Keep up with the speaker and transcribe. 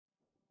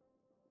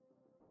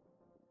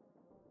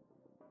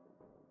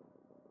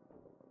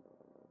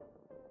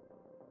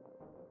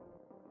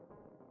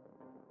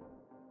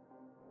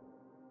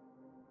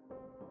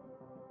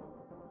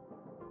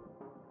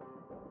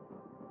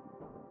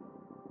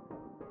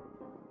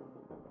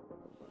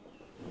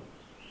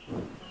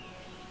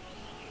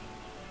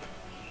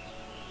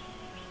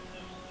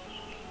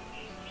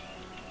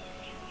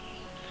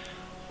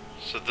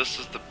So this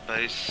is the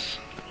base.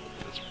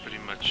 That's pretty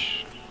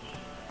much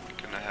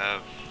gonna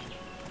have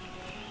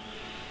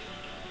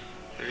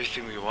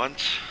everything we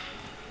want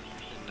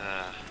in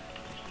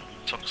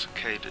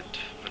intoxicated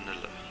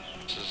vanilla.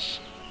 This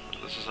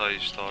is how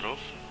you start off.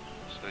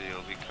 So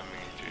you'll be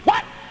coming into.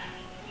 What?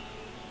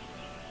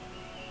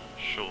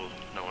 Sure,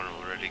 no one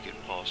will really get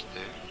past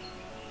there.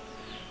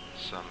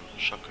 Some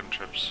shotgun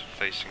traps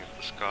facing at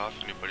the sky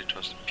if anybody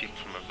tries to peek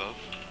from above.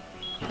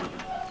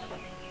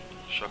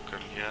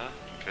 Shotgun here,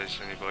 in case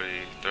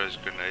anybody throws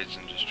grenades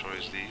and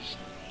destroys these,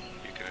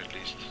 you can at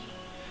least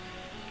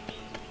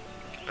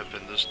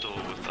open this door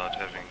without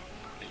having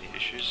any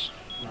issues.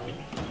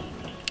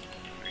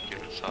 We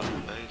get inside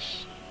the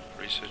base,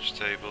 research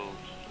table,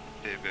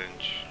 air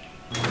bench,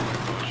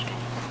 garage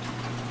door.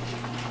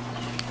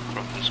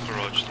 From this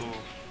garage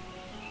door,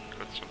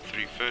 got some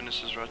 3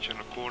 furnaces right here in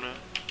the corner.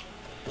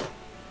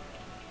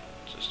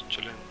 Just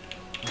chilling.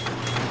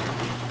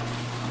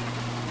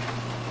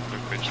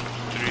 Workbench number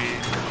 3.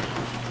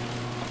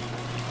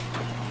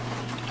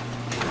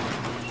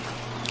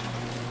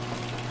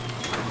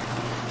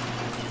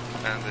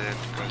 And then it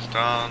goes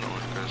down or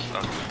it goes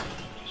up.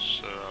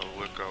 So I'll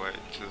work our way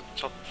to the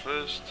top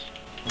first.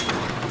 There's a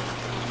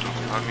jump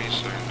behind me,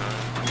 so you know.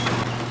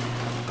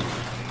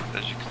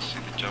 As you can see,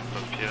 the jump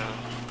up here,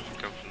 if you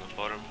come from the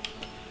bottom,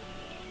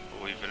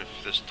 or even if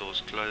this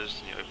door's closed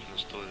and you open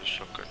this door, there's a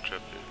shotgun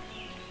trap there.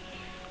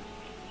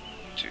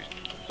 2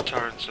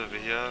 turrets over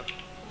here.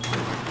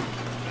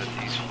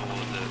 These for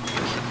the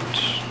exit.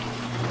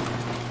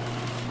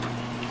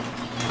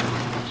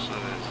 So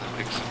there's an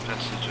exit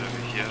passage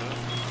over here,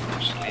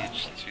 which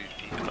leads to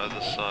the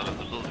other side of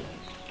the building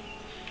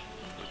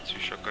with 2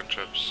 shotgun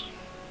traps.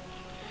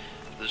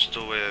 This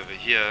doorway over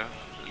here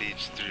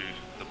leads through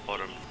the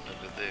bottom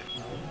over there.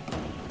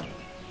 You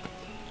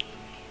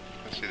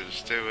can see there's a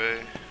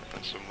stairway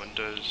and some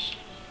windows.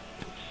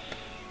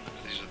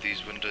 These are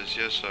these windows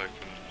here, so I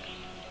can,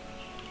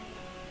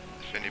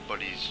 if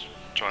anybody's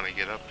trying to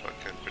get up, I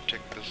can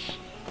protect this.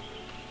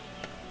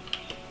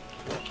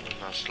 A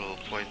nice little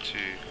point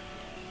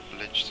to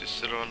ledge to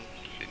sit on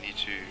if you need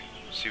to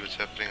see what's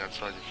happening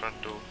outside your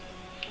front door.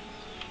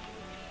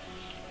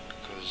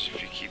 Because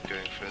if you keep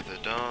going further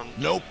down,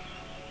 nope,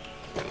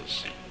 you'll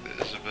see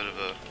there's a bit of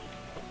a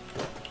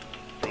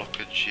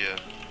blockage here.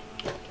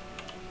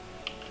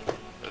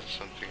 That's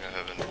something I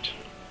haven't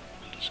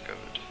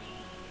discovered.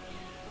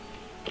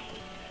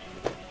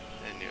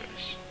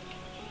 Anyways,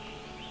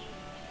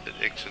 it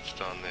exits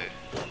down there.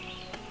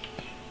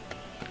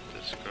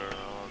 Let's go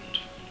around.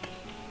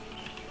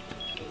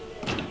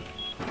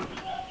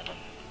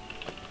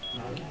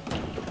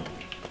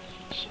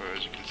 So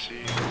as you can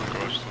see,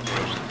 garage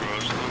doors.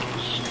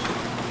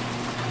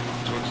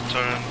 Towards the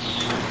turrets,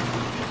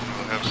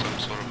 we'll have some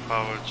sort of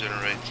power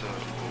generator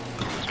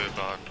or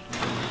turbine,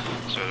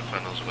 solar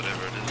panels,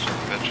 whatever it is,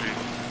 battery.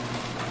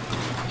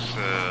 It's a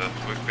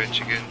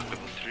workbench again,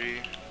 level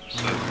 3.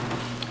 So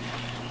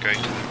going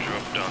to the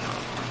drop down.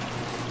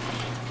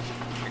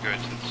 If you go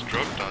into this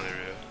drop down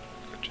area,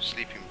 got your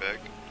sleeping bag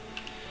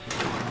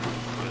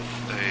with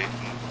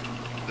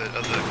that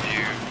other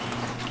view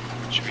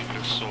which we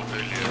just saw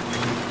earlier,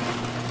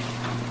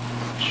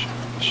 which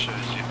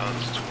shows you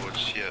out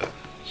towards here,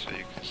 so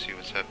you can see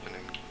what's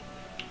happening.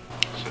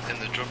 So in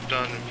the drop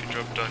down, if you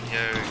drop down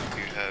here,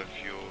 you have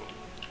your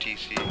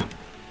TC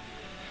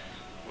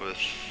with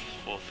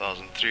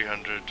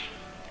 4,300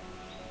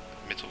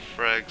 metal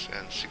frags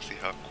and 60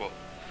 hard qual,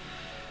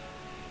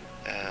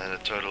 and a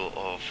total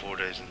of 4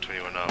 days and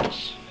 21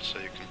 hours. So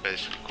you can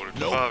basically call it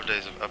 5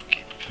 days of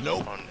upkeep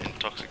on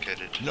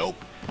intoxicated.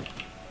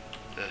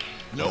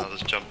 Now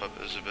this jump up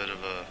is a bit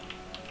of a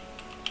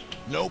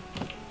a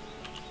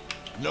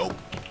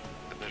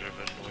bit of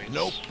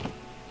annoyance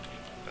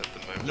at the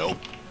moment.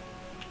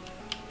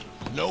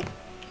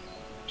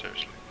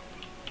 Seriously.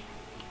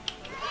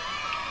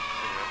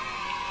 Anyway.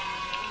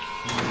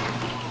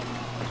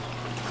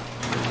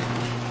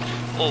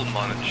 All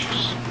minor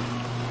issues.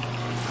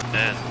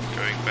 And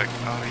going back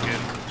out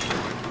again.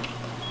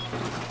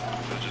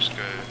 I'll just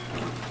go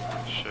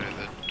show you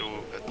that door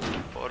at the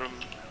bottom.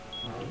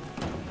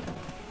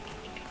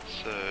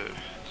 So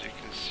as you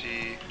can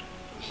see,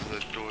 this is the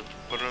door at the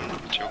bottom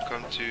which you'll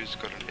come to. It's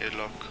got an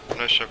airlock,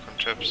 no shotgun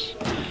traps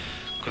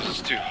because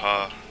it's too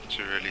high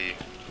to really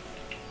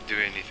do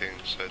anything,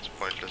 so it's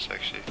pointless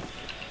actually.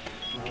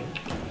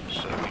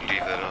 So we'll leave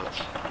that out.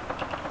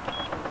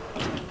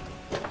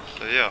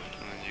 So yeah,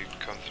 and then you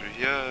come through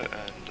here,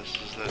 and this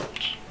is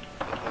that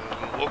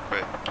little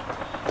walkway.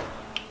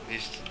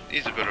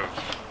 Needs a bit of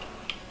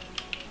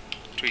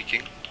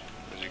tweaking,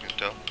 as you can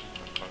tell. I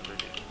can't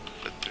really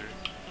fit through.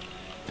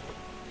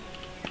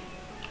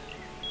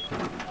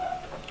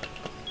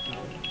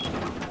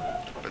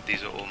 But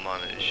these are all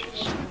minor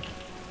issues.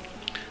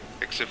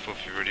 Except for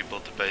if you already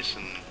built the base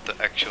in the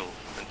actual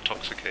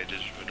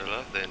intoxicated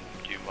vanilla, then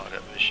you might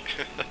have an issue.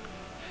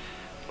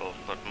 Well,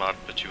 not might,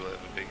 but you will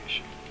have a big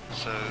issue.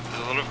 So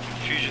there's a lot of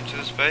confusion to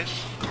this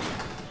base,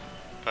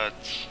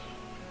 but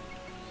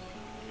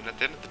I mean, at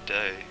the end of the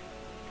day,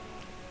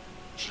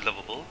 it's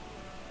livable.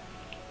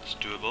 It's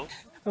doable.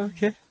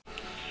 Okay.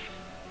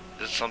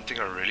 Is it something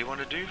I really want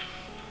to do?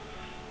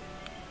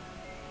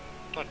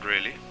 Not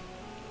really.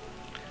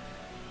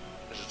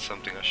 Is it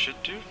something I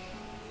should do?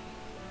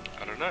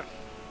 I don't know.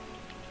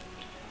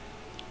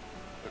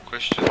 The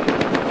question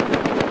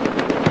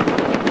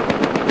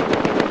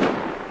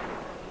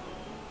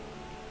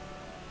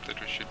that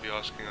we should be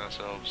asking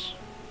ourselves,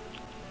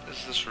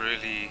 is this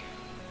really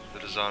the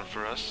design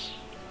for us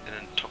in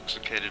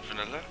intoxicated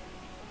vanilla?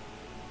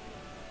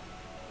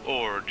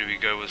 Or do we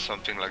go with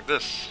something like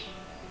this?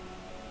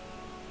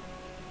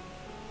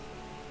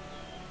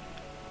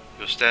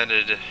 Your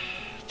standard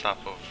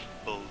type of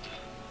build.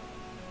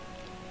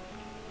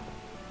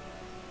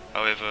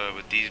 However,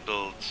 with these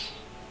builds,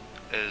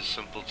 it is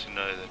simple to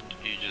know that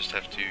you just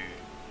have to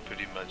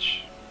pretty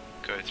much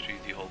go through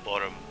the whole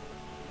bottom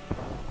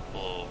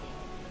or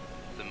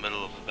the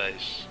middle of the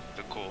base,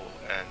 the core,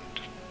 and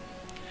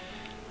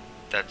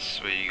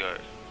that's where you go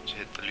to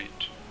hit the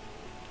loot.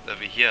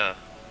 Over here,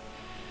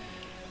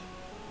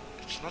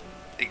 it's not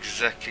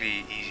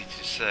exactly easy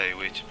to say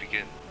where to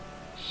begin.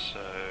 So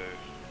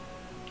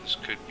this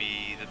could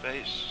be the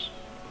base,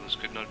 or this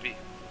could not be.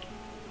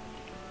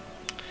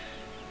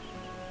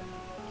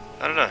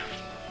 I don't know.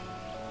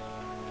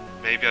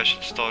 Maybe I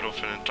should start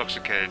off in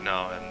intoxicated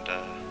now and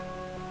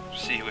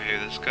see where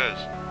this goes.